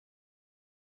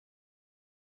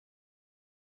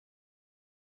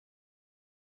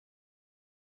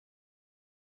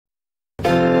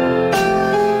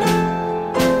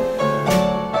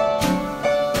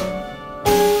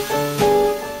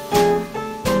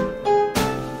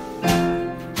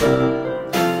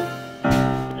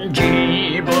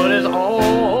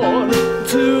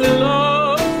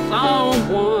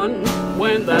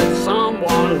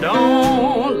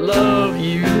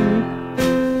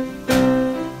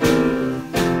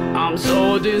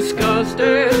so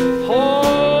disgusted,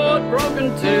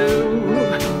 heartbroken too.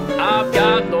 I've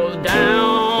got those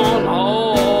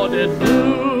downhearted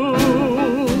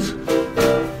blues.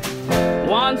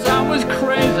 Once I was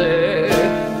crazy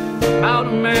about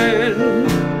a man.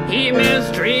 He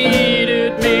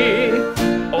mistreated me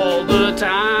all the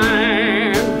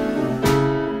time.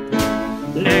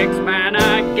 Next man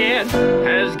I get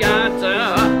has got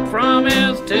to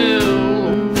promise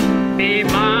to be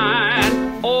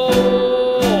mine,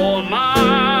 all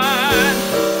mine.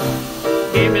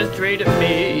 He mistreated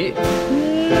me,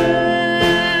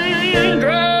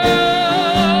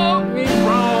 drove me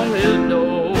from his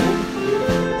door.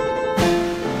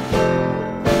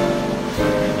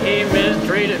 He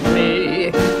mistreated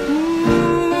me,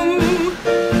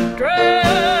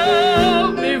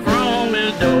 drove me from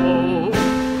his door.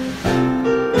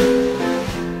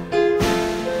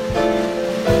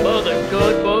 But the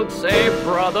good books say,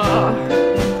 brother,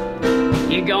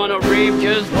 you're gonna reap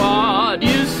just what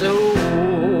you sow.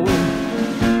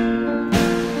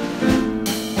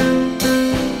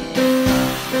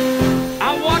 I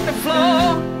walked the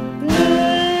floor,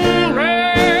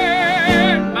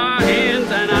 raised my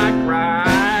hands and I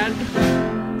cried.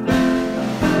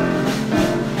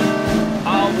 I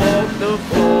walked the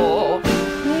floor,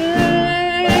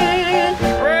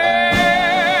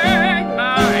 raised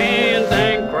my hands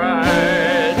and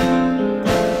cried.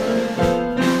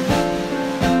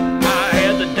 I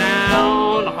had the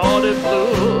downhearted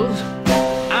blues.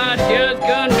 I just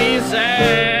couldn't be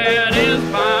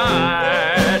satisfied.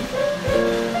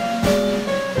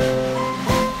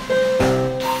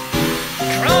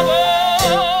 Trouble,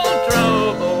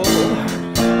 trouble,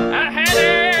 I had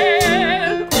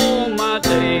it all my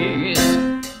days.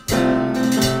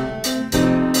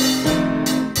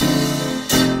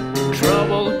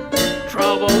 Trouble,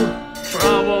 trouble,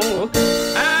 trouble,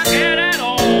 I had it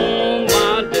all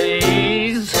my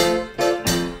days.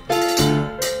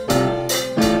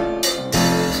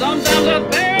 Sometimes I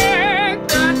think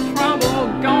that trouble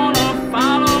gonna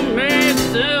follow me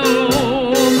to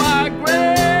my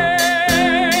grave.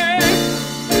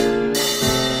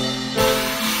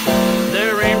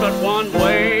 There ain't but one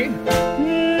way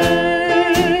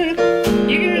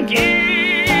you can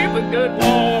keep a good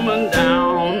woman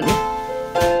down.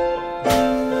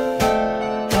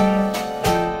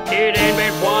 It ain't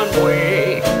but one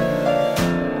way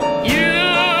you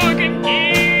can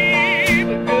keep a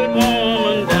good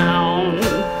woman down.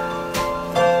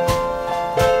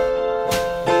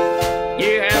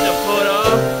 You have to put her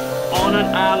on an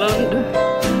island